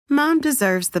Mom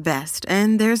deserves the best,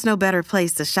 and there's no better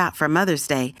place to shop for Mother's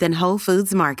Day than Whole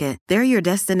Foods Market. They're your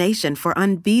destination for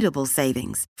unbeatable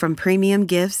savings, from premium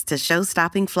gifts to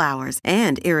show-stopping flowers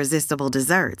and irresistible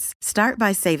desserts. Start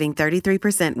by saving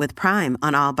 33% with Prime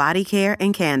on all body care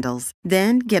and candles.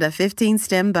 Then get a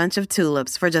 15-stem bunch of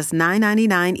tulips for just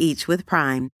 $9.99 each with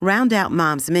Prime. Round out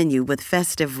Mom's menu with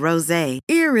festive rosé,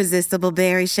 irresistible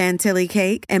berry chantilly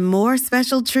cake, and more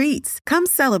special treats. Come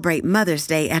celebrate Mother's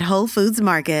Day at Whole Foods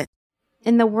Market.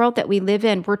 In the world that we live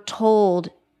in, we're told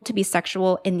to be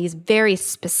sexual in these very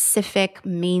specific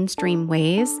mainstream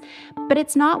ways, but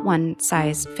it's not one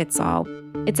size fits all.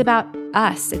 It's about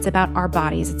us. It's about our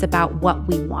bodies. It's about what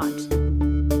we want.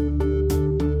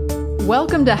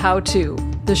 Welcome to How To,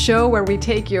 the show where we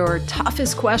take your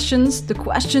toughest questions, the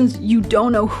questions you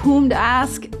don't know whom to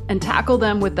ask, and tackle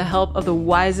them with the help of the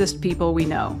wisest people we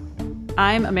know.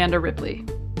 I'm Amanda Ripley.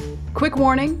 Quick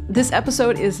warning, this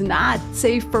episode is not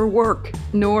safe for work,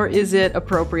 nor is it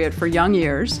appropriate for young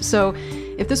ears. So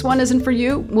if this one isn't for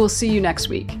you, we'll see you next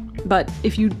week. But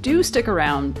if you do stick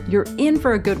around, you're in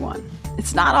for a good one.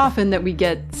 It's not often that we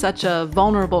get such a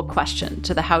vulnerable question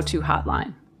to the How To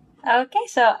hotline. Okay,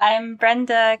 so I'm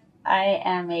Brenda. I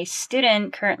am a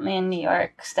student currently in New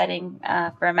York studying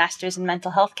for a master's in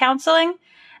mental health counseling.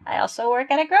 I also work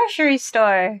at a grocery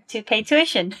store to pay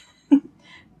tuition.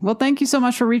 Well, thank you so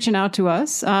much for reaching out to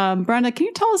us. Brenda, can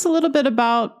you tell us a little bit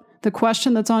about the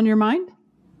question that's on your mind?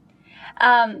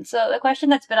 So the question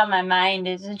that's been on my mind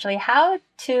is essentially how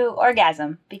to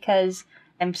orgasm, because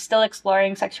I'm still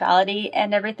exploring sexuality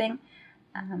and everything.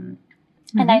 And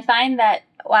I find that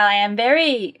while I am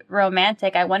very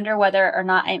romantic, I wonder whether or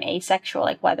not I'm asexual,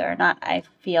 like whether or not I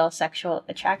feel sexual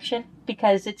attraction,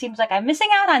 because it seems like I'm missing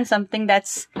out on something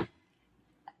that's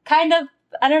kind of,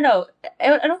 I don't know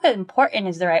if important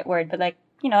is the right word, but like,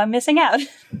 I'm missing out.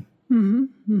 Mm-hmm.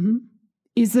 Mm-hmm.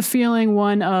 Is the feeling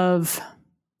one of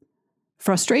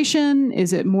frustration?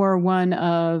 Is it more one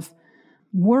of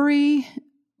worry?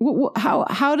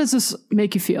 How does this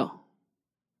make you feel?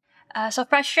 So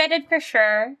frustrated for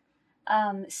sure.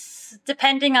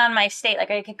 Depending on my state, like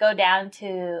I could go down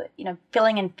to,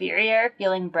 feeling inferior,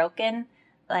 feeling broken,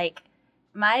 like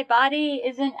my body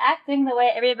isn't acting the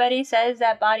way everybody says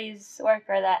that bodies work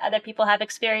or that other people have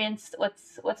experienced.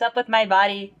 What's up with my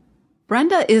body?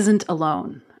 Brenda isn't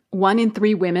alone. 1 in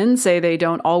 3 women say they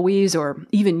don't always or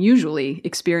even usually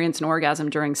experience an orgasm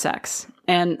during sex.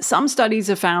 And some studies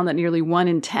have found that nearly 1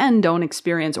 in 10 don't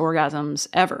experience orgasms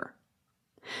ever.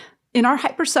 In our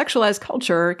hypersexualized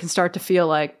culture, it can start to feel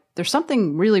like there's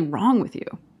something really wrong with you.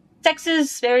 Sex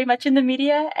is very much in the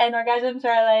media, and orgasms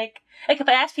are like if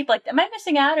I ask people, like, am I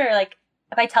missing out? Or like,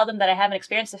 if I tell them that I haven't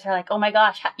experienced this, they're like, oh my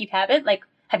gosh, you haven't? Like,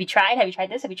 have you tried? Have you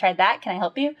tried this? Have you tried that? Can I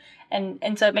help you? And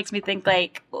so it makes me think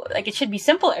like it should be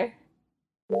simpler.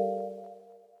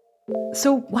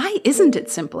 So why isn't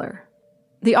it simpler?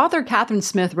 The author Catherine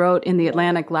Smith wrote in The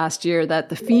Atlantic last year that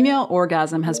the female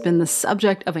orgasm has been the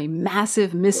subject of a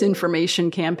massive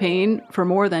misinformation campaign for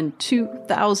more than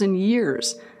 2,000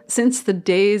 years, since the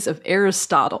days of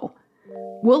Aristotle.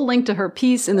 We'll link to her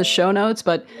piece in the show notes,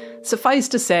 but suffice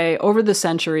to say, over the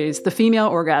centuries, the female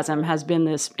orgasm has been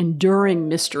this enduring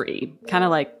mystery, kind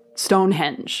of like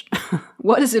Stonehenge.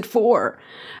 What is it for?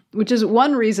 Which is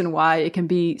one reason why it can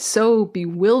be so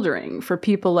bewildering for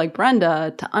people like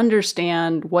Brenda to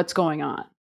understand what's going on.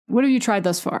 What have you tried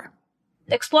thus far?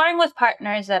 Exploring with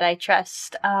partners that I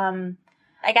trust. I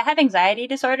have anxiety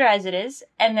disorder as it is,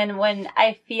 and then when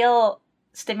I feel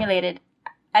stimulated,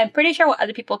 I'm pretty sure what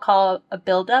other people call a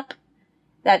buildup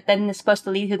that then is supposed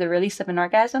to lead to the release of an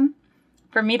orgasm.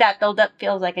 For me, that buildup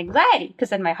feels like anxiety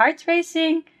because then my heart's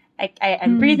racing.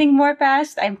 I'm breathing more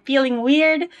fast. I'm feeling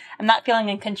weird. I'm not feeling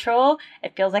in control.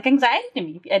 It feels like anxiety to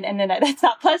me. And then that's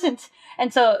not pleasant.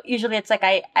 And so usually it's like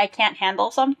I can't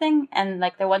handle something. And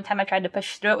like the one time I tried to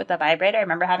push through it with a vibrator, I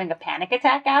remember having a panic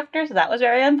attack after. So that was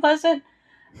very unpleasant.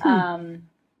 And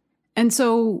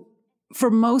so for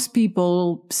most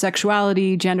people,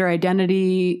 sexuality, gender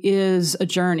identity is a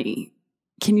journey.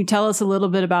 Can you tell us a little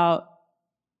bit about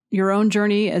your own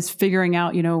journey as figuring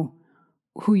out,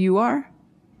 who you are?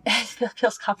 It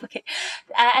feels complicated.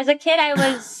 As a kid, I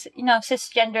was,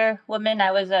 cisgender woman.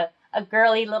 I was a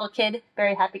girly little kid,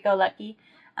 very happy-go-lucky.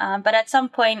 But at some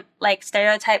point, like,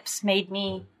 stereotypes made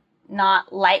me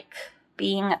not like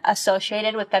being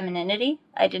associated with femininity.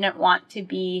 I didn't want to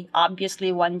be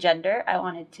obviously one gender. I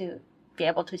wanted to be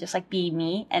able to just, like, be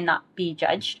me and not be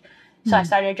judged. So I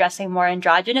started dressing more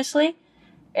androgynously.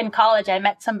 In college, I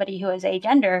met somebody who was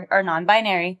agender or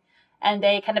non-binary. And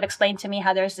they kind of explained to me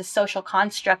how there's this social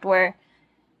construct where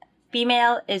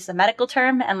female is the medical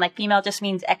term and like female just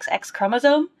means XX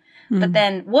chromosome. But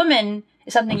then woman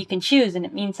is something you can choose, and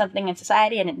it means something in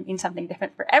society, and it means something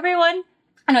different for everyone.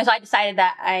 And so I decided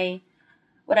that I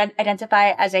would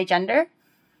identify as a gender,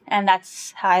 and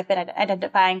that's how I've been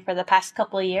identifying for the past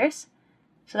couple of years.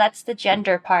 So that's the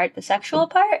gender part. The sexual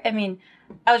part, I mean,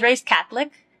 I was raised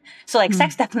Catholic, so like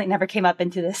sex definitely never came up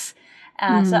into this.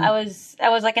 So I was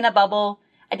like in a bubble.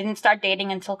 I didn't start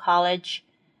dating until college.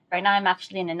 Right now I'm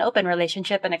actually in an open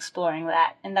relationship and exploring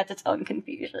that, and that's its own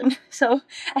confusion. So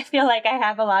I feel like I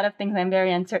have a lot of things I'm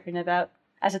very uncertain about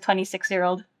as a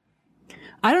 26-year-old.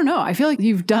 I don't know. I feel like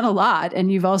you've done a lot,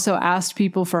 and you've also asked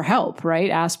people for help, right?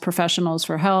 Asked professionals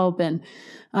for help and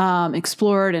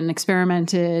explored and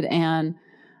experimented. And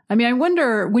I mean, I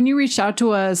wonder, when you reached out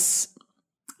to us,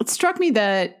 it struck me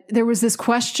that there was this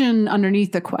question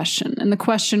underneath the question. And the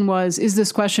question was, is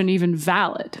this question even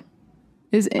valid?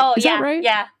 Is that right?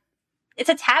 Yeah. It's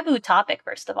a taboo topic,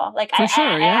 first of all. Like, I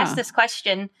asked this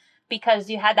question because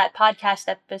you had that podcast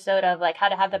episode of like how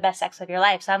to have the best sex of your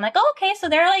life. So I'm like, oh, okay, so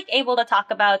they're like able to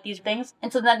talk about these things.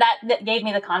 And so then that gave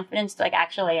me the confidence to like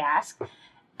actually ask.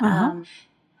 I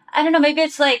don't know, maybe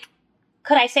it's like,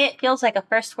 could I say it feels like a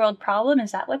first world problem?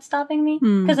 Is that what's stopping me?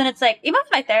 Because then it's like, even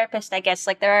with my therapist, I guess,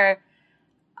 like there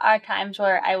are times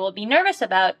where I will be nervous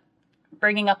about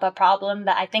bringing up a problem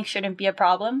that I think shouldn't be a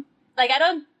problem. Like, I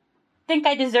don't think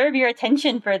I deserve your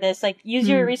attention for this. Like, use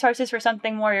your resources for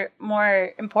something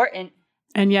more important.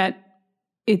 And yet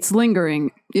it's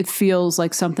lingering. It feels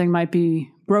like something might be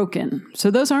broken.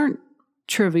 So those aren't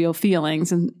trivial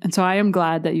feelings. And so I am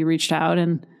glad that you reached out,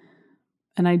 and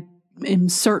I am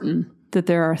certain that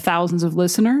there are thousands of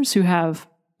listeners who have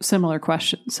similar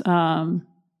questions.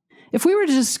 If we were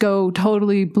to just go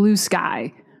totally blue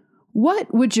sky,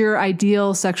 what would your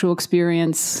ideal sexual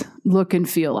experience look and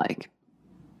feel like?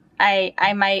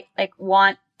 I might like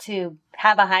want to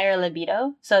have a higher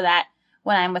libido so that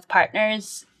when I'm with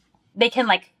partners, they can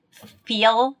like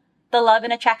feel the love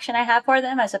and attraction I have for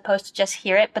them, as opposed to just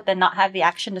hear it, but then not have the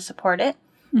action to support it.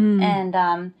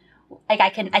 And, like I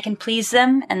can please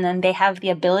them, and then they have the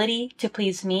ability to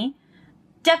please me.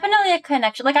 Definitely a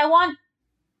connection. Like, I want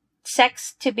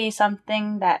sex to be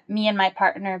something that me and my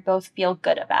partner both feel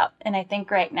good about. And I think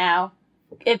right now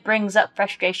it brings up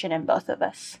frustration in both of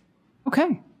us.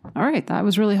 Okay. All right. That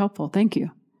was really helpful. Thank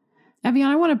you. Evian,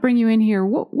 I want to bring you in here.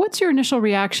 What's your initial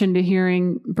reaction to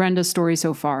hearing Brenda's story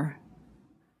so far?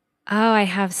 Oh, I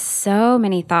have so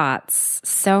many thoughts,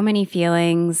 so many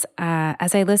feelings.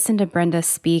 As I listen to Brenda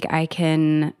speak, I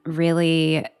can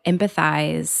really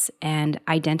empathize and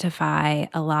identify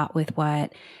a lot with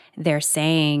what they're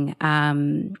saying,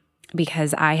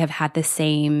 because I have had the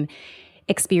same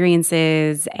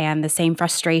experiences and the same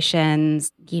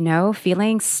frustrations,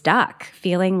 feeling stuck,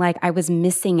 feeling like I was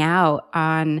missing out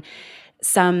on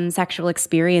some sexual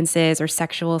experiences or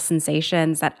sexual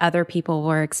sensations that other people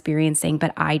were experiencing,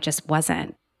 but I just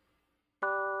wasn't.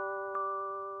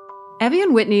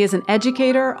 Evian Whitney is an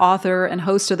educator, author, and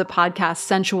host of the podcast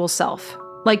Sensual Self.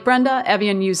 Like Brenda,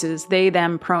 Evian uses they,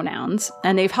 them pronouns,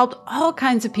 and they've helped all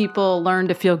kinds of people learn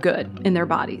to feel good in their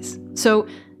bodies. So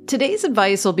today's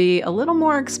advice will be a little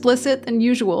more explicit than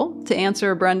usual to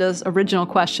answer Brenda's original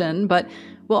question, but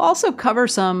we'll also cover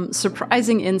some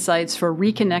surprising insights for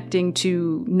reconnecting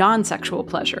to non-sexual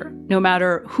pleasure, no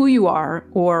matter who you are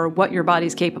or what your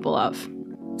body's capable of.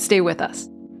 Stay with us.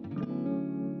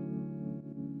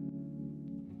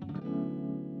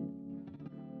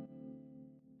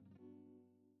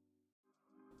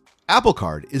 Apple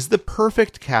Card is the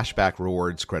perfect cashback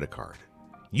rewards credit card.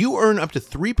 You earn up to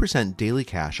 3% daily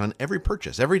cash on every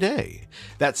purchase every day.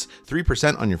 That's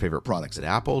 3% on your favorite products at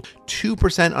Apple,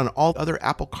 2% on all other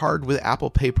Apple Card with Apple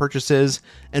Pay purchases,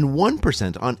 and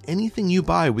 1% on anything you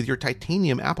buy with your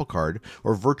titanium Apple Card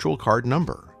or virtual card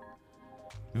number.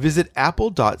 Visit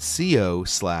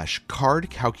apple.co/card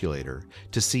calculator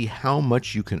to see how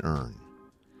much you can earn.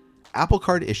 Apple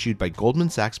Card issued by Goldman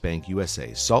Sachs Bank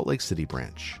USA, Salt Lake City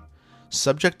branch.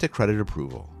 Subject to credit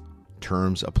approval.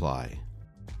 Terms apply.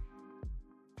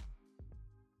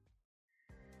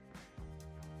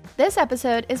 This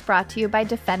episode is brought to you by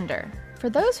Defender. For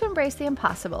those who embrace the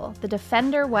impossible, the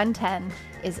Defender 110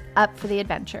 is up for the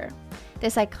adventure.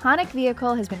 This iconic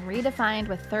vehicle has been redefined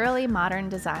with thoroughly modern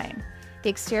design. The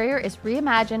exterior is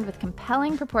reimagined with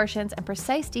compelling proportions and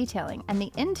precise detailing, and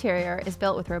the interior is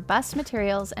built with robust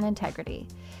materials and integrity.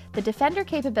 The Defender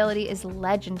capability is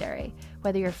legendary,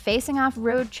 whether you're facing off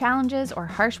road challenges or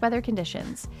harsh weather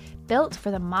conditions. Built for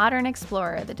the modern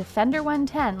explorer, the Defender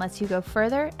 110 lets you go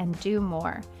further and do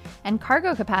more. And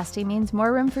cargo capacity means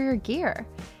more room for your gear.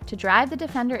 To drive the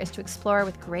Defender is to explore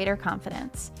with greater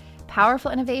confidence.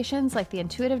 Powerful innovations like the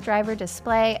intuitive driver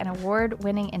display and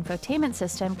award-winning infotainment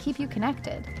system keep you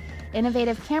connected.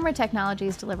 Innovative camera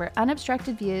technologies deliver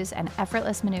unobstructed views and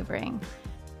effortless maneuvering.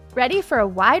 Ready for a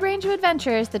wide range of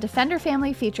adventures, the Defender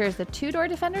family features the two-door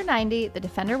Defender 90, the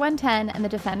Defender 110, and the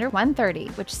Defender 130,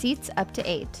 which seats up to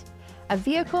 8. A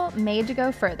vehicle made to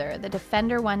go further, the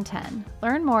Defender 110.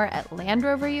 Learn more at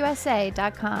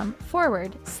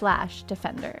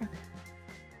LandRoverUSA.com/Defender.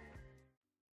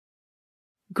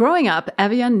 Growing up,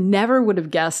 Evian never would have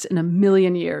guessed in a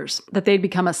million years that they'd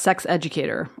become a sex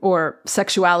educator, or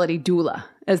sexuality doula,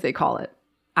 as they call it.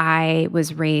 I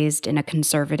was raised in a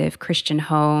conservative Christian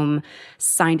home,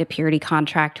 signed a purity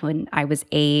contract when I was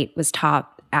 8, was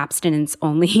taught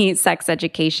abstinence-only sex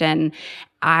education.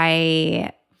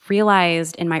 I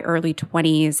realized in my early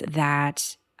 20s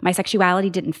that my sexuality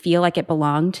didn't feel like it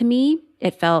belonged to me.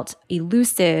 It felt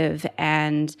elusive,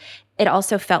 and it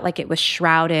also felt like it was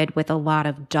shrouded with a lot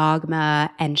of dogma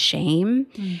and shame.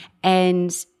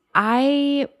 And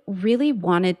I really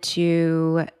wanted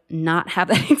to not have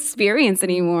that experience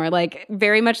anymore. Like,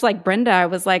 very much like Brenda, I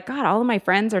was like, God, all of my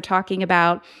friends are talking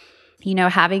about, you know,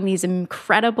 having these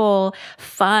incredible,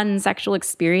 fun sexual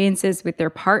experiences with their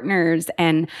partners.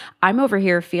 And I'm over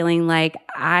here feeling like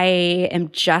I am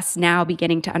just now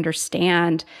beginning to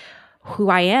understand who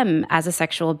I am as a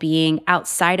sexual being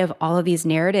outside of all of these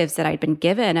narratives that I'd been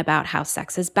given about how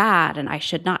sex is bad and I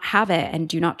should not have it and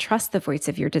do not trust the voice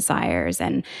of your desires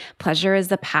and pleasure is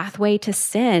the pathway to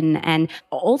sin. And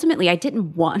ultimately, I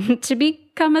didn't want to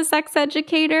become a sex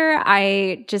educator.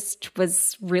 I just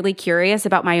was really curious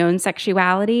about my own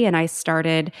sexuality, and I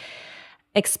started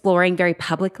exploring very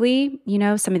publicly, you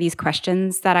know, some of these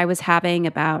questions that I was having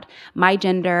about my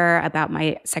gender, about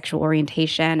my sexual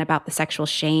orientation, about the sexual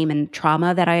shame and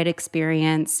trauma that I had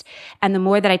experienced. And the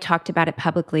more that I talked about it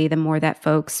publicly, the more that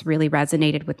folks really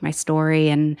resonated with my story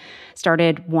and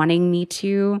started wanting me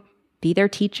to be their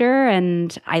teacher.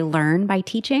 And I learn by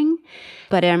teaching,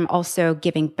 but I'm also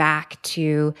giving back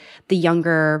to the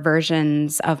younger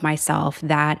versions of myself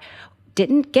that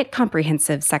didn't get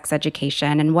comprehensive sex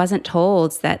education and wasn't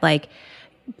told that, like,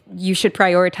 you should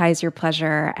prioritize your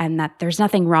pleasure and that there's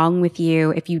nothing wrong with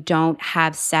you if you don't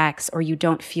have sex or you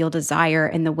don't feel desire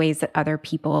in the ways that other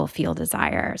people feel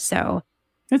desire. So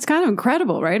it's kind of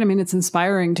incredible, right? I mean, it's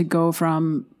inspiring to go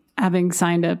from having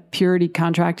signed a purity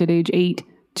contract at age 8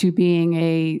 to being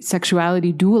a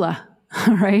sexuality doula,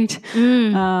 right?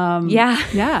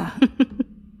 Yeah.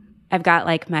 I've got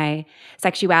like my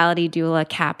sexuality doula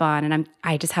cap on, and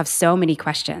I just have so many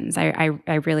questions. I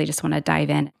really just want to dive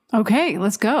in. Okay,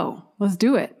 let's go. Let's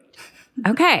do it.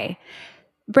 Okay.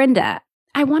 Brenda,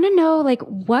 I want to know, like,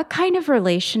 what kind of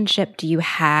relationship do you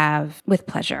have with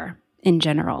pleasure in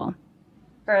general?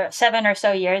 For 7 or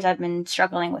so years, I've been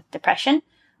struggling with depression.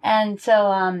 And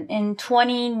so in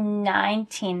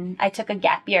 2019, I took a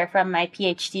gap year from my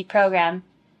PhD program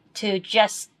to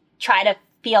just try to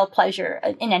feel pleasure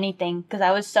in anything, because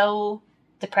I was so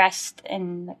depressed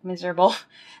and like miserable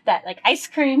that like ice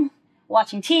cream,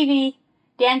 watching TV,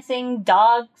 dancing,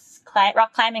 dogs,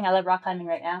 rock climbing. I love rock climbing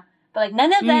right now. But like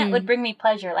none of that would bring me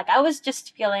pleasure. Like I was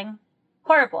just feeling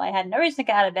horrible. I had no reason to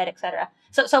get out of bed, etc.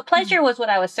 So pleasure was what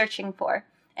I was searching for.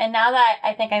 And now that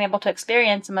I think I'm able to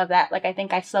experience some of that, like I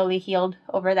think I slowly healed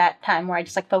over that time where I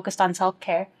just like focused on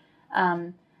self-care.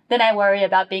 Then I worry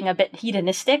about being a bit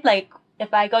hedonistic. Like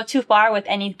if I go too far with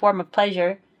any form of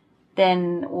pleasure,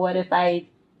 then what if I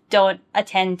don't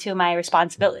attend to my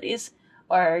responsibilities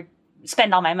or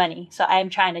spend all my money? So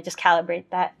I'm trying to just calibrate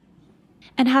that.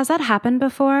 And has that happened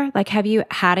before? Like, have you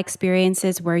had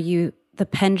experiences where the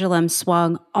pendulum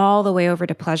swung all the way over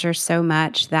to pleasure so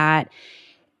much that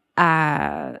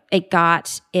it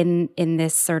got in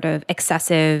this sort of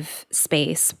excessive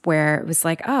space where it was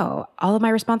like, oh, all of my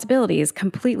responsibilities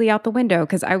completely out the window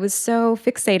because I was so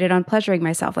fixated on pleasuring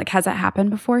myself? Like, has that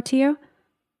happened before to you?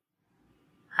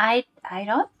 I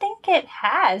don't think it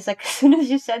has. Like, as soon as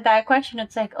you said that question,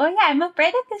 it's like, oh yeah, I'm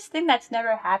afraid of this thing that's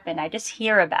never happened. I just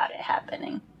hear about it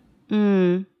happening.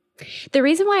 The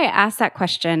reason why I asked that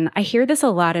question, I hear this a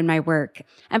lot in my work.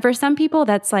 And for some people,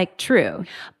 that's like true.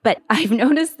 But I've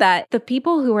noticed that the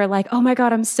people who are like, oh my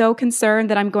God, I'm so concerned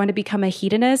that I'm going to become a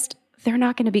hedonist, they're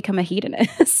not going to become a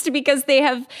hedonist because they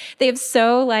have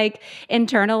so like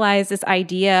internalized this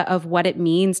idea of what it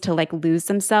means to like lose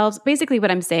themselves. Basically,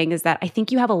 what I'm saying is that I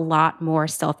think you have a lot more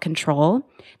self-control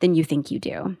than you think you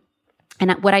do.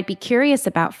 And what I'd be curious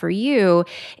about for you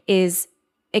is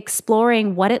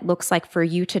exploring what it looks like for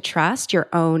you to trust your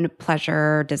own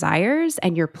pleasure desires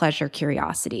and your pleasure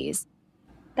curiosities.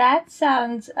 That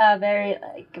sounds very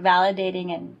like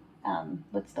validating and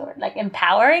what's the word? Like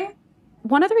empowering.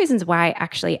 one of the reasons why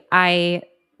actually I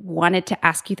wanted to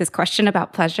ask you this question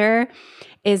about pleasure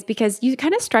is because you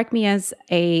kind of strike me as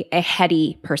a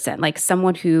heady person, like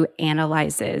someone who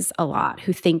analyzes a lot,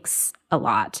 who thinks a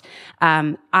lot.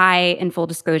 I, in full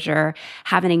disclosure,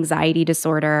 have an anxiety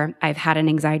disorder. I've had an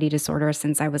anxiety disorder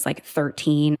since I was like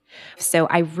 13. So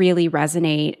I really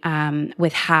resonate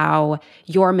with how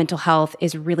your mental health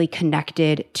is really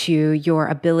connected to your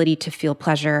ability to feel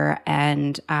pleasure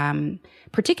and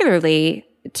particularly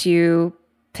to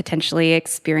potentially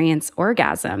experience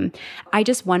orgasm. I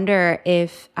just wonder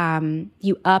if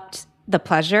you upped the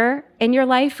pleasure in your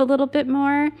life a little bit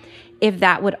more, if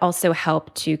that would also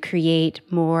help to create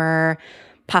more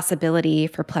possibility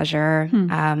for pleasure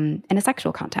in a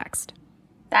sexual context.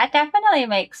 That definitely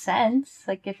makes sense.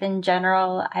 Like if in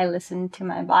general I listen to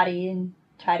my body and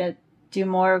try to do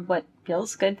more of what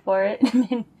feels good for it.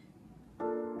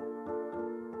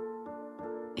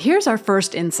 Here's our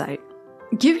first insight.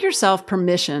 Give yourself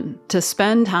permission to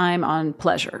spend time on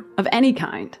pleasure of any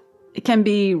kind. It can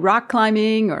be rock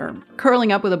climbing or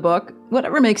curling up with a book,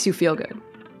 whatever makes you feel good.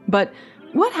 But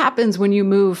what happens when you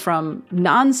move from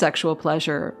non-sexual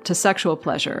pleasure to sexual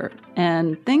pleasure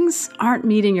and things aren't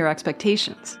meeting your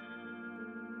expectations?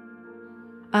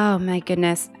 Oh my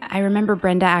goodness. I remember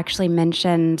Brenda actually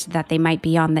mentioned that they might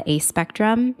be on the A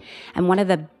spectrum. And one of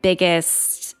the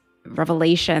biggest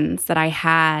revelations that I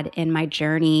had in my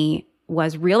journey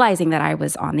was realizing that I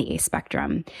was on the A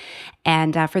spectrum.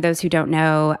 And for those who don't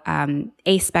know,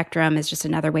 A spectrum is just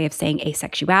another way of saying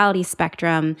asexuality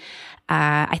spectrum.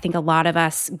 I think a lot of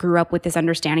us grew up with this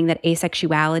understanding that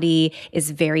asexuality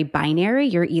is very binary.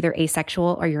 You're either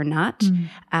asexual or you're not.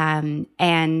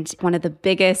 And one of the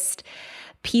biggest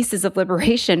pieces of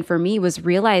liberation for me was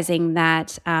realizing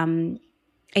that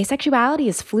asexuality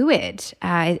is fluid.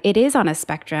 It is on a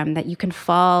spectrum, that you can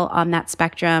fall on that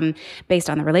spectrum based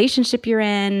on the relationship you're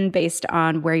in, based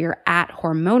on where you're at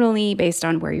hormonally, based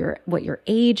on what your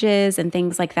age is and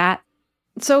things like that.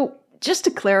 So just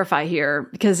to clarify here,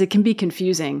 because it can be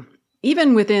confusing,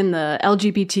 even within the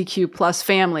LGBTQ plus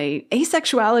family,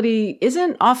 asexuality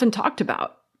isn't often talked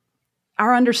about.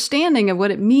 Our understanding of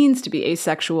what it means to be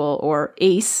asexual or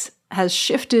ace has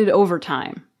shifted over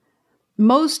time.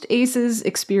 Most aces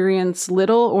experience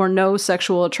little or no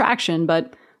sexual attraction,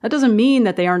 but that doesn't mean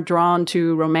that they aren't drawn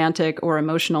to romantic or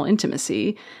emotional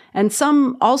intimacy. And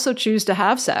some also choose to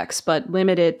have sex, but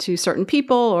limit it to certain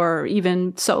people or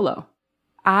even solo.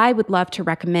 I would love to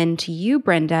recommend to you,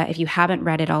 Brenda, if you haven't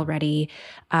read it already,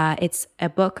 it's a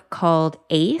book called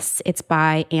Ace. It's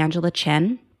by Angela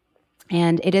Chen.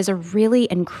 And it is a really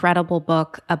incredible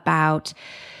book about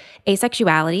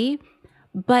asexuality,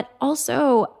 but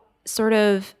also sort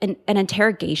of an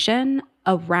interrogation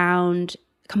around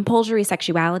compulsory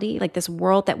sexuality, like this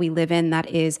world that we live in that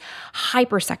is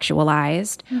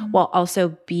hypersexualized while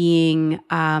also being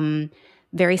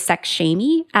very sex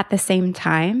shamey at the same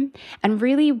time, and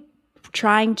really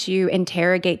trying to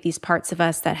interrogate these parts of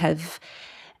us that have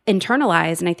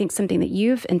internalized. And I think something that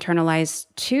you've internalized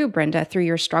too, Brenda, through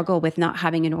your struggle with not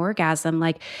having an orgasm,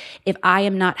 like if I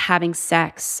am not having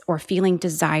sex or feeling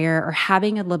desire or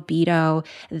having a libido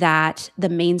that the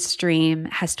mainstream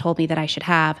has told me that I should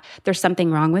have, there's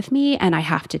something wrong with me and I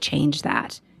have to change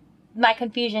that. My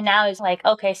confusion now is like,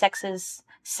 okay, sex is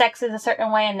a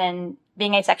certain way and then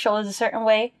being asexual is a certain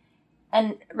way.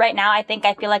 And right now, I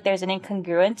feel like there's an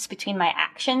incongruence between my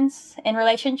actions in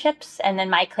relationships and then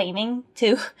my claiming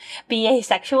to be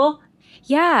asexual.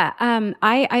 Yeah,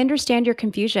 I understand your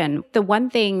confusion. The one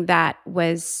thing that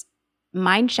was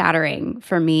mind-shattering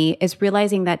for me is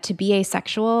realizing that to be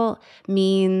asexual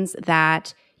means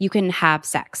that you can have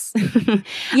sex.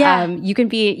 Yeah. You can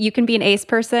be an ace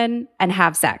person and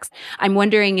have sex. I'm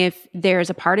wondering if there's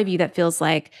a part of you that feels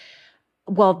like,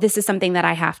 well, this is something that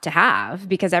I have to have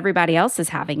because everybody else is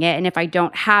having it. And if I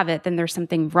don't have it, then there's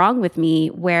something wrong with me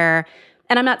where,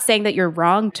 and I'm not saying that you're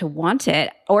wrong to want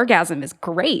it. Orgasm is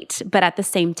great. But at the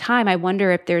same time, I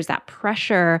wonder if there's that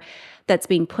pressure that's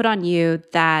being put on you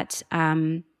that,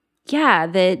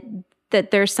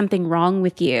 that there's something wrong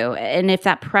with you. And if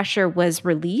that pressure was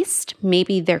released,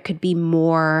 maybe there could be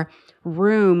more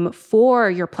room for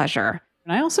your pleasure.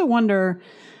 And I also wonder,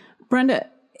 Brenda,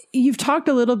 you've talked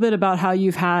a little bit about how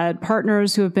you've had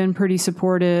partners who have been pretty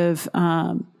supportive.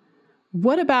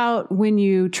 What about when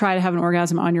you try to have an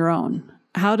orgasm on your own?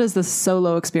 How does the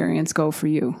solo experience go for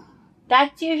you?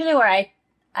 That's usually where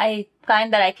I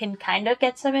find that I can kind of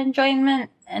get some enjoyment,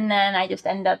 and then I just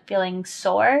end up feeling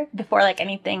sore before like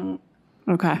anything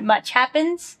much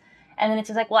happens. And then it's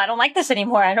just like, well, I don't like this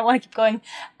anymore. I don't want to keep going.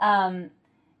 I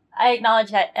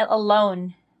acknowledge that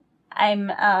alone,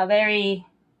 I'm very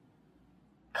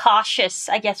cautious,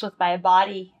 I guess, with my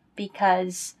body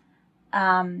because,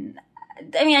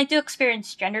 I do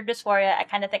experience gender dysphoria. I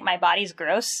kind of think my body's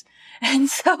gross. And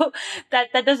so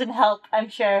that doesn't help, I'm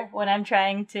sure, when I'm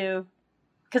trying to,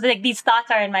 because like these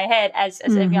thoughts are in my head as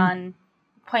Evian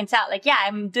points out, like, yeah,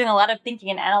 I'm doing a lot of thinking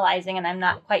and analyzing and I'm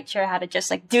not quite sure how to just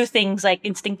like do things like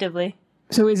instinctively.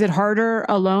 So is it harder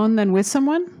alone than with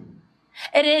someone?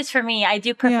 It is for me. I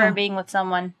do prefer being with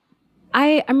someone.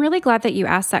 I'm really glad that you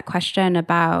asked that question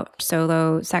about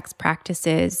solo sex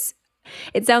practices.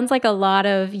 It sounds like a lot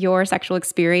of your sexual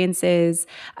experiences,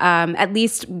 at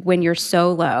least when you're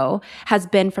solo, has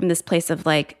been from this place of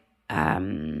like, I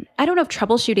don't know if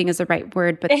troubleshooting is the right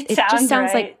word, but it just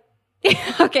sounds right.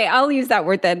 like, okay, I'll use that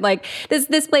word then. Like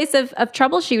this place of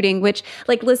troubleshooting, which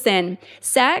like, listen,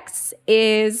 sex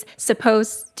is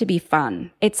supposed to be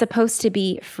fun. It's supposed to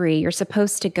be free. You're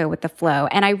supposed to go with the flow.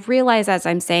 And I realize as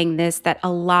I'm saying this, that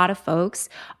a lot of folks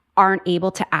aren't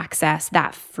able to access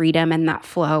that freedom and that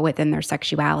flow within their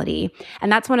sexuality. And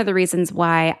that's one of the reasons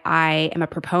why I am a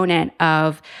proponent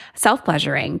of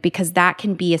self-pleasuring, because that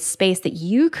can be a space that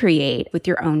you create with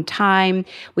your own time,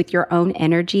 with your own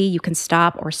energy. You can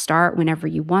stop or start whenever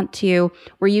you want to,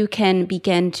 where you can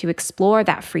begin to explore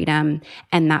that freedom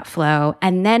and that flow.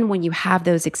 And then when you have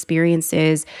those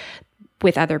experiences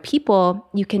with other people,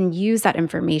 you can use that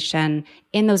information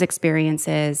in those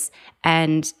experiences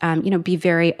and, be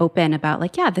very open about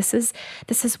like, yeah, this is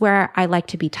where I like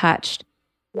to be touched.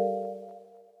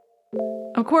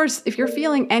 Of course, if you're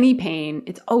feeling any pain,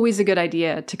 it's always a good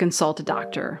idea to consult a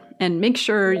doctor and make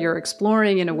sure you're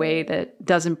exploring in a way that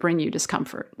doesn't bring you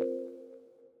discomfort.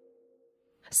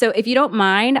 So if you don't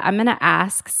mind, I'm going to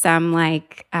ask some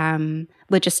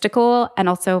logistical and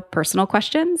also personal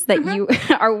questions that you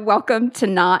are welcome to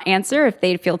not answer if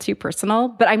they feel too personal.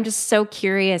 But I'm just so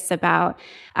curious about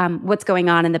what's going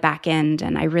on in the back end.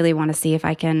 And I really want to see if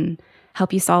I can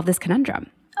help you solve this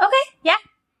conundrum. Okay, yeah.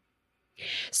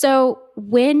 So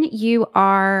when you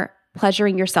are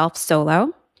pleasuring yourself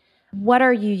solo, what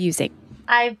are you using?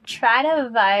 I've tried a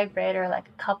vibrator like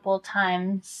a couple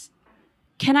times.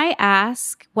 Can I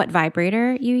ask what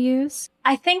vibrator you use?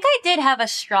 I think I did have a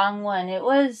strong one. It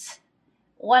was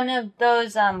one of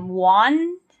those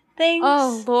wand things.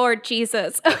 Oh, Lord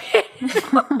Jesus. Okay.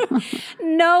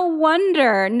 No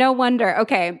wonder.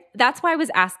 Okay. That's why I was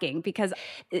asking, because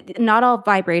not all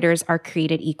vibrators are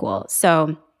created equal.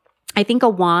 So I think a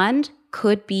wand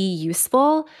could be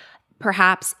useful,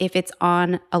 perhaps if it's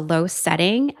on a low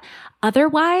setting.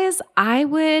 Otherwise, I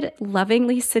would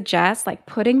lovingly suggest like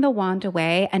putting the wand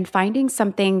away and finding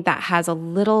something that has a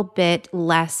little bit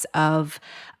less of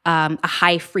a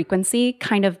high frequency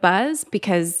kind of buzz,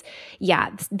 because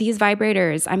these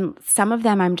vibrators, some of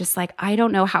them I'm just like, I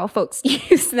don't know how folks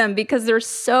use them because they're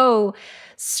so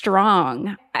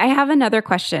strong. I have another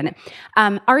question.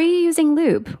 Are you using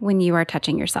lube when you are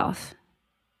touching yourself?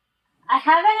 I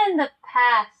haven't in the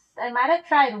past. I might have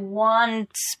tried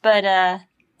once, but I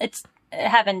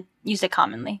haven't used it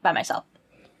commonly by myself.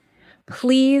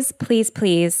 Please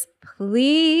use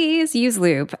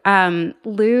lube.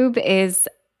 Lube is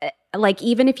like,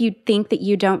 even if you think that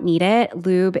you don't need it,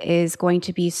 lube is going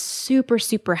to be super,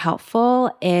 super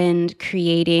helpful in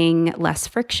creating less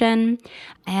friction.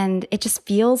 And it just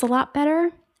feels a lot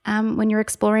better when you're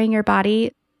exploring your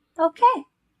body. Okay.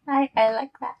 I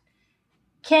like that.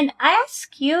 Can I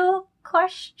ask you a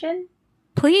question?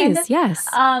 Please, kind of? Yes.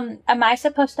 Am I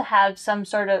supposed to have some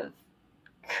sort of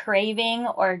craving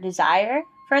or desire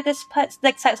for this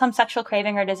like some sexual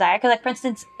craving or desire? Because, like, for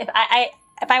instance, if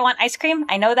I want ice cream,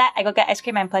 I know that I go get ice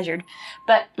cream, I'm pleasured.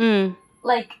 But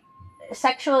like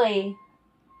sexually,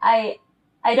 I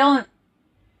don't,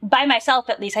 by myself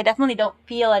at least, I definitely don't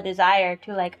feel a desire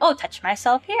to like, oh, touch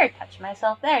myself here, touch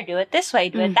myself there, do it this way,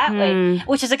 do it that way.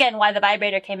 Which is, again, why the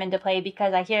vibrator came into play,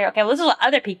 because I hear, okay, well, this is what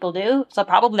other people do, so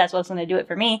probably that's what's going to do it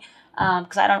for me,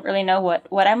 because I don't really know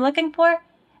what I'm looking for.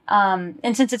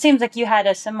 And since it seems like you had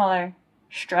a similar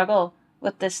struggle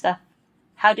with this stuff,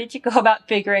 how did you go about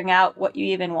figuring out what you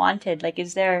even wanted? Like,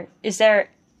 is there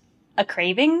a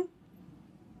craving?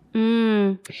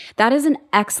 That is an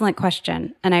excellent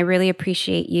question. And I really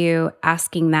appreciate you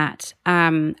asking that.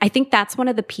 I think that's one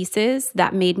of the pieces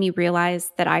that made me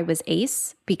realize that I was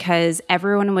ace, because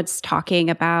everyone was talking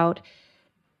about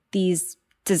these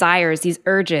desires, these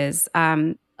urges.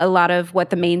 A lot of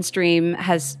what the mainstream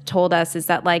has told us is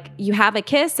that like you have a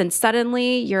kiss and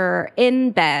suddenly you're in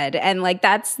bed, and like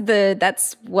that's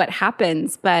what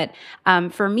happens. But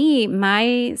for me,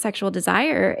 my sexual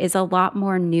desire is a lot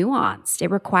more nuanced. It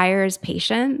requires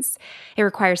patience. It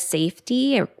requires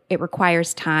safety. It It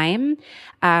requires time.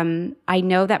 I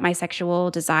know that my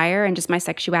sexual desire and just my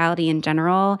sexuality in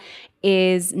general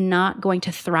is not going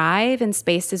to thrive in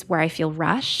spaces where I feel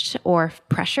rushed or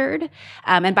pressured.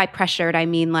 And by pressured, I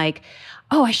mean like,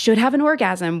 oh, I should have an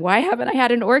orgasm. Why haven't I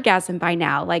had an orgasm by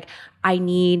now? Like, I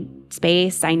need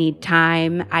space. I need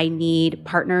time. I need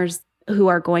partners who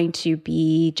are going to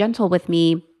be gentle with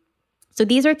me. So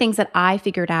these are things that I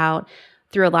figured out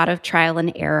through a lot of trial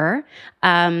and error.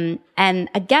 And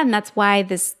again, that's why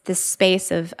this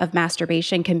space of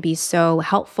masturbation can be so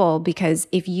helpful, because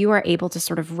if you are able to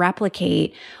sort of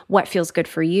replicate what feels good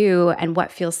for you and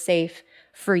what feels safe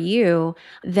for you,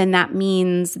 then that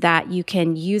means that you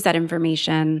can use that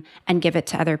information and give it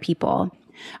to other people.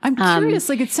 I'm curious,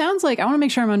 like, it sounds like, I want to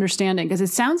make sure I'm understanding, because it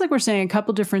sounds like we're saying a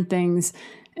couple different things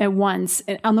at once.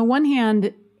 On the one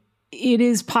hand, it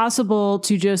is possible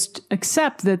to just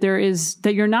accept that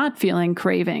that you're not feeling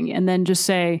craving, and then just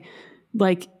say,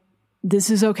 like, this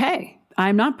is okay.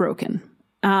 I'm not broken.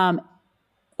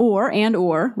 Or,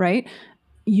 right?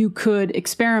 You could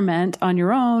experiment on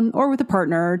your own or with a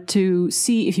partner to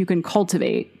see if you can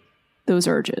cultivate those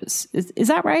urges. Is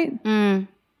that right?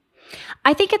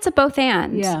 I think it's a both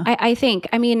and. Yeah. I think,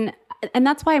 and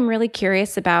that's why I'm really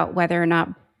curious about whether or not,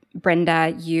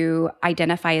 Brenda, you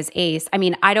identify as ace.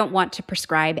 I don't want to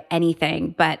prescribe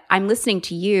anything, but I'm listening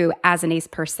to you as an ace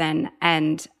person,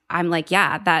 and I'm like,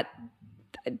 yeah, that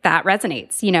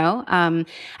resonates,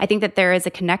 I think that there is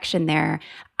a connection there.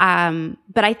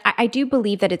 But I do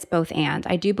believe that it's both and.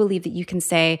 I do believe that you can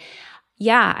say,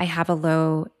 yeah, I have a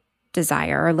low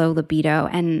desire or low libido,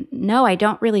 and no, I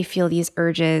don't really feel these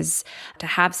urges to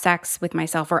have sex with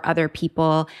myself or other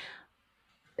people.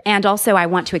 And also, I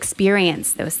want to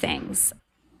experience those things.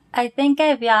 I think,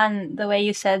 Evian, the way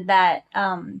you said that,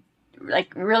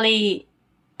 like, really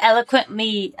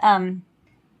eloquently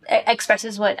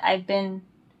expresses what I've been,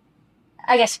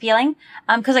 I guess, feeling.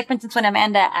 Because, like, for instance, when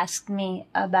Amanda asked me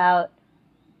about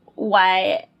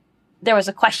why there was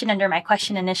a question under my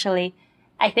question initially,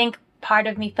 I think part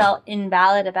of me felt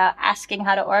invalid about asking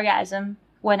how to orgasm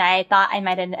when I thought I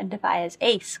might identify as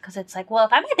ace. Because it's like, well,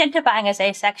 if I'm identifying as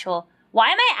asexual, why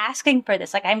am I asking for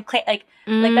this? Like, like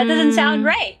that doesn't sound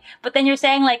right. But then you're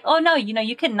saying like, oh no,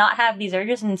 you can not have these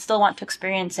urges and still want to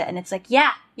experience it. And it's like,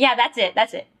 yeah, that's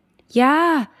it.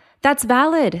 Yeah, that's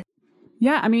valid.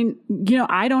 Yeah.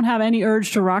 I don't have any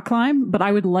urge to rock climb, but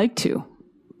I would like to.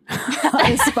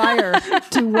 I aspire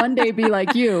to one day be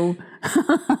like you.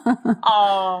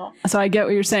 Oh. So I get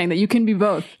what you're saying, that you can be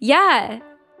both. Yeah.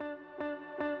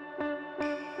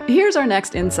 Here's our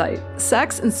next insight.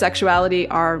 Sex and sexuality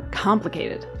are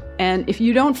complicated. And if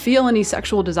you don't feel any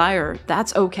sexual desire,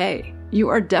 that's okay. You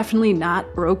are definitely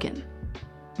not broken.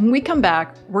 When we come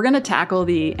back, we're going to tackle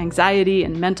the anxiety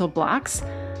and mental blocks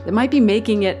that might be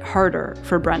making it harder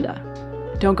for Brenda.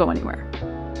 Don't go anywhere.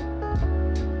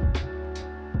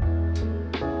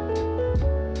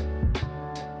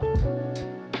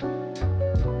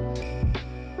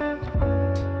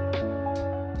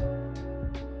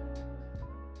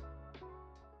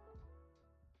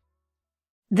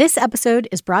 This episode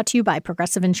is brought to you by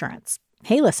Progressive Insurance.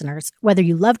 Hey, listeners, whether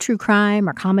you love true crime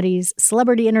or comedies,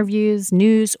 celebrity interviews,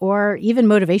 news, or even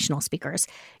motivational speakers,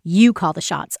 you call the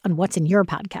shots on what's in your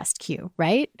podcast queue,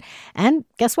 right? And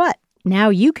guess what? Now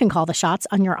you can call the shots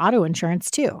on your auto insurance,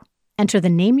 too. Enter the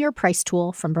Name Your Price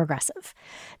tool from Progressive.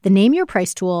 The Name Your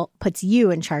Price tool puts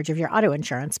you in charge of your auto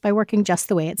insurance by working just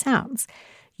the way it sounds.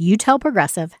 You tell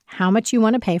Progressive how much you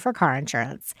want to pay for car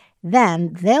insurance.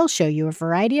 Then they'll show you a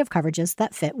variety of coverages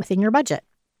that fit within your budget,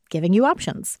 giving you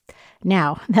options.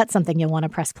 Now, that's something you'll want to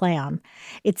press play on.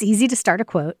 It's easy to start a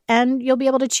quote, and you'll be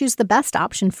able to choose the best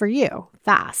option for you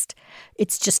fast.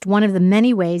 It's just one of the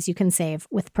many ways you can save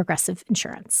with Progressive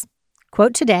Insurance.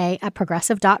 Quote today at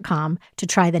Progressive.com to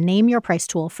try the Name Your Price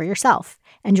tool for yourself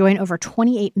and join over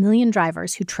 28 million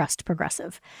drivers who trust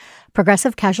Progressive.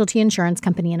 Progressive Casualty Insurance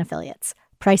Company and Affiliates.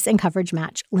 Price and coverage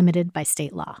match limited by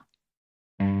state law.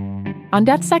 On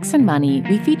Death, Sex, and Money,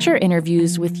 we feature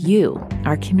interviews with you,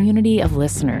 our community of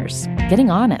listeners,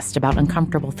 getting honest about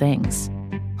uncomfortable things.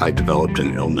 I developed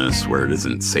an illness where it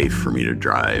isn't safe for me to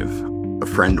drive. A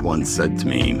friend once said to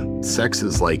me, sex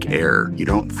is like air. You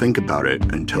don't think about it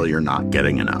until you're not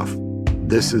getting enough.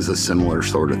 This is a similar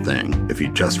sort of thing if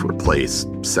you just replace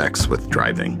sex with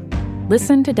driving.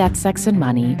 Listen to Death, Sex, and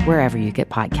Money wherever you get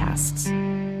podcasts.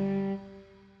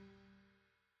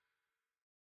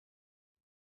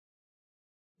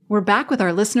 We're back with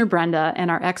our listener Brenda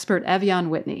and our expert Evian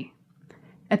Whitney.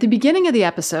 At the beginning of the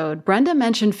episode, Brenda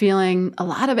mentioned feeling a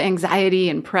lot of anxiety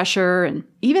and pressure and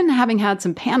even having had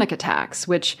some panic attacks,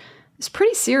 which is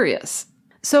pretty serious.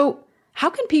 So How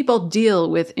can people deal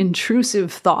with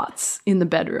intrusive thoughts in the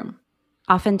bedroom?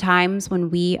 Oftentimes when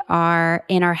we are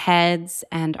in our heads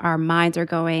and our minds are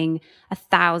going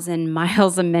 1,000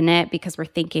 miles a minute because we're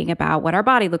thinking about what our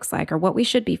body looks like or what we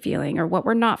should be feeling or what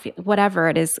we're not feeling, whatever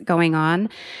it is going on,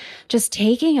 just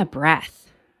taking a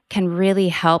breath can really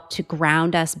help to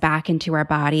ground us back into our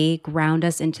body, ground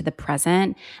us into the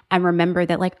present, and remember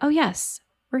that like, oh yes,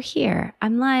 we're here.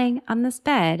 I'm lying on this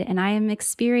bed and I am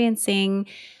experiencing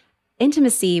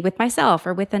intimacy with myself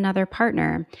or with another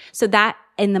partner. So that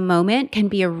in the moment can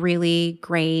be a really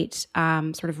great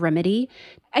sort of remedy.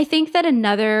 I think that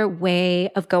another way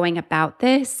of going about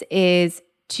this is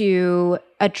to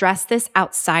address this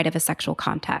outside of a sexual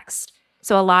context.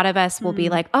 So a lot of us will be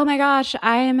like, oh my gosh,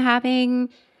 I am having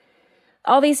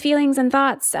all these feelings and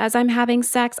thoughts as I'm having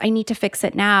sex. I need to fix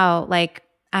it now. Like,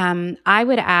 I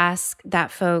would ask that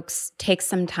folks take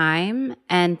some time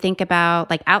and think about,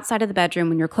 like, outside of the bedroom,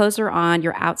 when your clothes are on,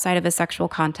 you're outside of a sexual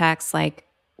context, like,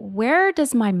 where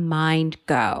does my mind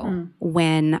go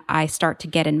when I start to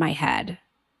get in my head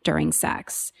during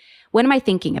sex? What am I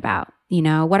thinking about? You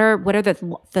know, what are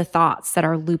the thoughts that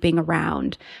are looping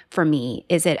around for me?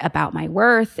 Is it about my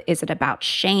worth? Is it about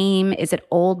shame? Is it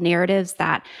old narratives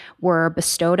that were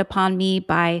bestowed upon me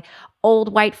by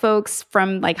old white folks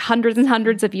from like hundreds and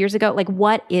hundreds of years ago? Like,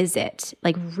 what is it?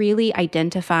 Like, really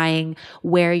identifying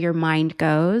where your mind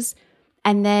goes.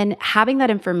 And then having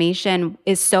that information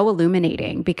is so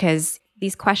illuminating because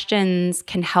these questions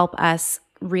can help us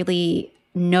really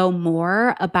know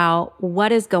more about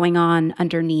what is going on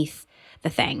underneath the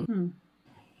thing.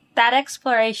 That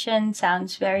exploration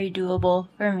sounds very doable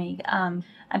for me. I'm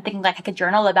thinking like I could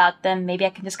journal about them. Maybe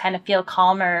I can just kind of feel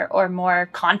calmer or more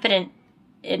confident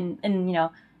in you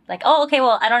know, like, oh, okay,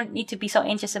 well, I don't need to be so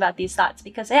anxious about these thoughts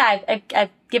because I've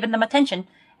given them attention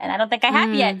and I don't think I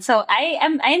have yet. So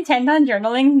I intend on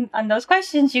journaling on those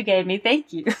questions you gave me.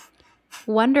 Thank you.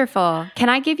 Wonderful. Can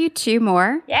I give you 2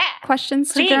 more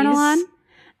questions please. To journal on?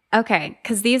 Okay,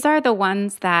 because these are the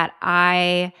ones that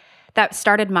that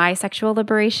started my sexual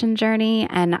liberation journey,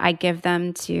 and I give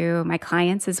them to my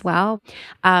clients as well.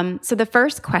 So the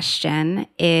first question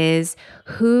is,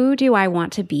 who do I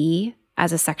want to be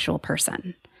as a sexual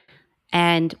person?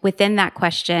 And within that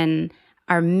question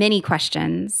are many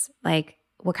questions, like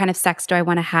what kind of sex do I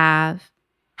want to have?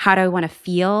 How do I want to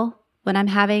feel when I'm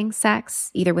having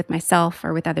sex, either with myself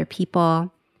or with other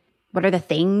people? What are the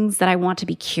things that I want to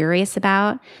be curious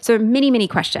about? So there are many, many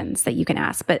questions that you can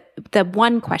ask. But the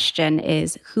one question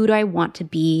is, who do I want to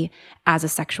be as a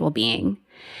sexual being?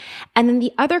 And then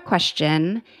the other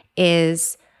question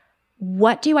is,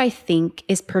 what do I think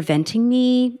is preventing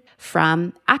me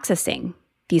from accessing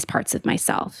these parts of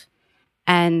myself?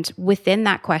 And within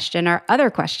that question are other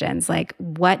questions like,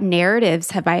 what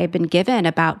narratives have I been given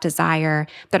about desire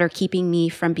that are keeping me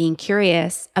from being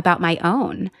curious about my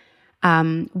own?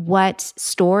 What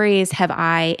stories have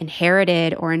I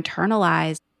inherited or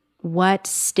internalized? What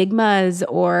stigmas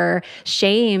or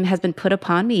shame has been put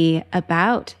upon me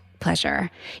about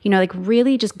pleasure? You know, like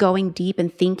really just going deep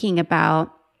and thinking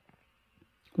about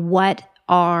what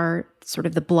are sort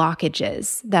of the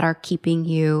blockages that are keeping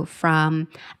you from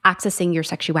accessing your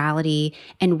sexuality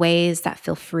in ways that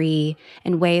feel free,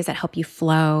 in ways that help you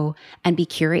flow and be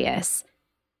curious.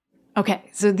 Okay,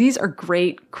 so these are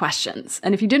great questions.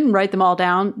 And if you didn't write them all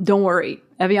down, don't worry.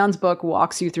 Evian's book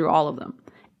walks you through all of them.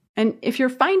 And if you're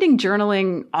finding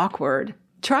journaling awkward,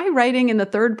 try writing in the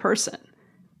third person.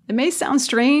 It may sound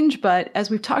strange, but as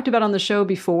we've talked about on the show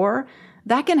before,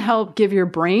 that can help give your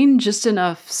brain just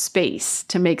enough space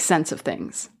to make sense of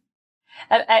things.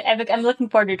 I'm looking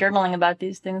forward to journaling about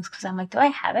these things because I'm like, do I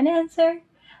have an answer?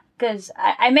 Because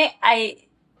I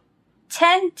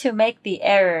tend to make the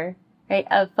error, right,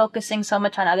 of focusing so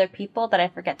much on other people that I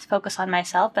forget to focus on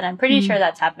myself. And I'm pretty sure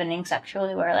that's happening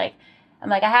sexually, where like, I'm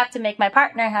like, I have to make my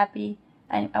partner happy.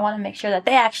 I want to make sure that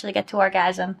they actually get to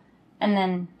orgasm. And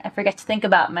then I forget to think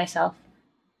about myself.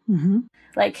 Mm-hmm.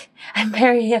 Like, I'm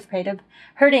very afraid of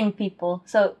hurting people.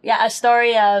 So yeah, a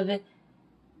story of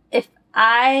if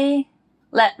I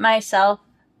let myself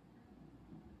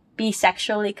be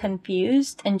sexually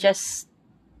confused and just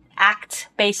act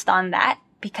based on that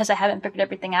because I haven't figured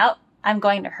everything out, I'm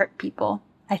going to hurt people,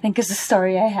 I think is the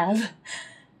story I have.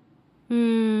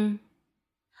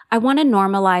 I want to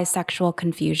normalize sexual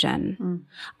confusion.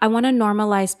 I want to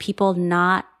normalize people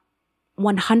not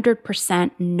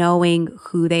 100% knowing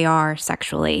who they are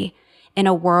sexually in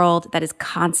a world that is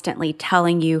constantly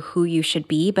telling you who you should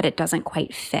be, but it doesn't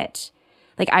quite fit.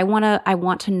 Like I want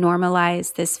to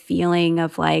normalize this feeling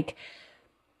of like,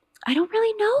 I don't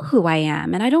really know who I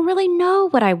am and I don't really know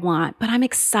what I want, but I'm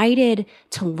excited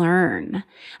to learn.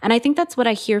 And I think that's what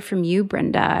I hear from you,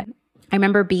 Brenda. I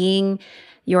remember being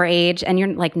your age, and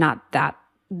you're like not that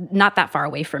far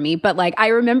away from me, but like I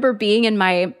remember being in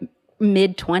my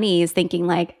mid-20s thinking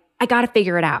like, I got to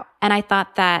figure it out. And I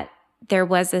thought that there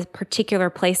was a particular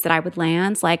place that I would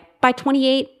land. Like by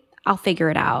 28, I'll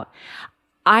figure it out.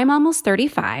 I'm almost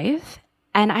 35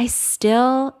 and I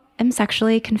still am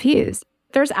sexually confused.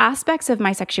 There's aspects of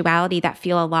my sexuality that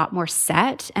feel a lot more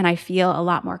set and I feel a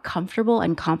lot more comfortable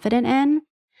and confident in,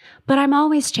 but I'm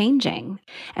always changing.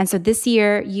 And so this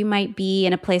year you might be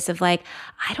in a place of like,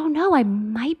 I don't know, I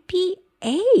might be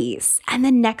ace. And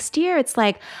then next year it's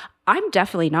like, I'm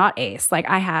definitely not ace. Like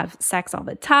I have sex all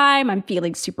the time. I'm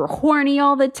feeling super horny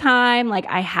all the time. Like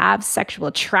I have sexual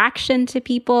attraction to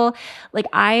people. Like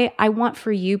I want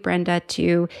for you, Brenda,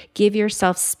 to give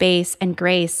yourself space and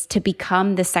grace to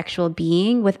become the sexual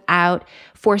being without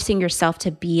forcing yourself to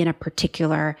be in a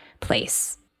particular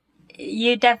place.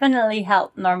 You definitely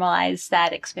help normalize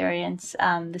that experience.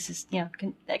 This is,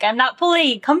 like I'm not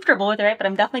fully comfortable with it, right? But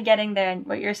I'm definitely getting there. And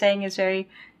what you're saying is very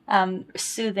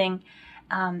soothing.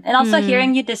 And also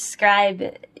hearing you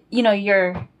describe,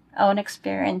 your own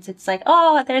experience, it's like,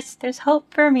 oh, there's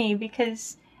hope for me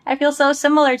because I feel so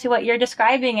similar to what you're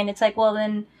describing. And it's like, well,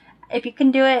 then if you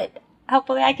can do it,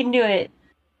 hopefully I can do it.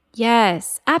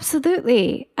 Yes,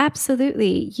 absolutely.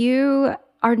 Absolutely. You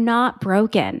are not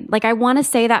broken. Like, I want to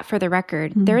say that for the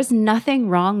record. There is nothing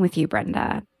wrong with you,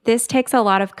 Brenda. This takes a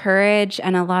lot of courage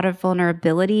and a lot of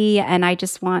vulnerability. And I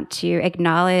just want to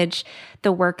acknowledge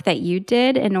the work that you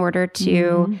did in order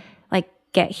to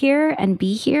get here and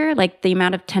be here, like the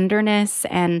amount of tenderness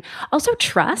and also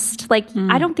trust. Like,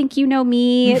 I don't think you know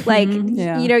me. Like,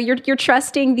 you're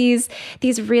trusting these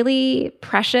really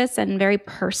precious and very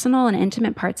personal and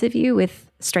intimate parts of you with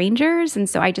strangers. And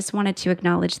so I just wanted to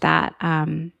acknowledge that.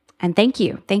 And thank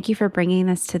you. Thank you for bringing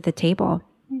this to the table.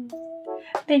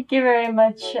 Thank you very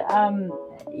much.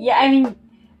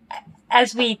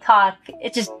 As we talk,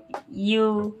 it's just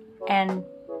you and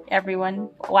everyone,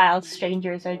 wild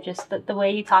strangers, are just the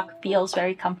way you talk feels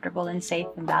very comfortable and safe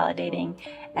and validating.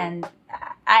 And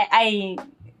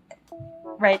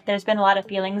there's been a lot of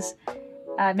feelings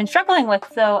I've been struggling with,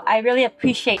 so I really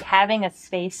appreciate having a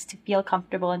space to feel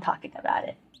comfortable and talking about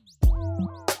it.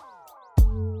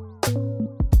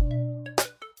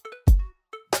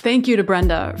 Thank you to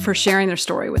Brenda for sharing their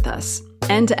story with us,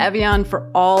 and to Evian for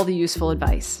all the useful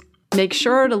advice. Make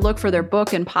sure to look for their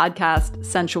book and podcast,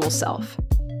 Sensual Self.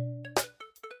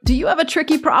 Do you have a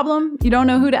tricky problem you don't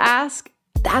know who to ask?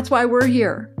 That's why we're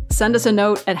here. Send us a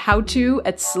note at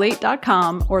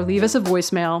howto@slate.com or leave us a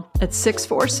voicemail at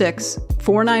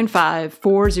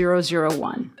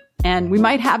 646-495-4001. And we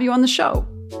might have you on the show.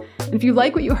 And if you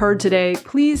like what you heard today,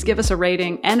 please give us a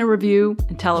rating and a review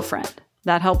and tell a friend.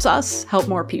 That helps us help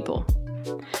more people.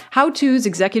 How To's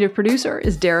executive producer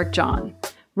is Derek John.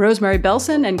 Rosemary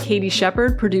Belson and Katie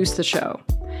Shepard produce the show.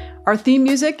 Our theme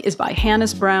music is by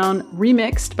Hannes Brown,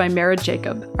 remixed by Merritt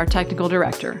Jacob, our technical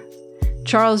director.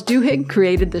 Charles Duhigg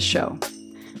created this show.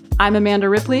 I'm Amanda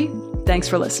Ripley. Thanks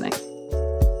for listening.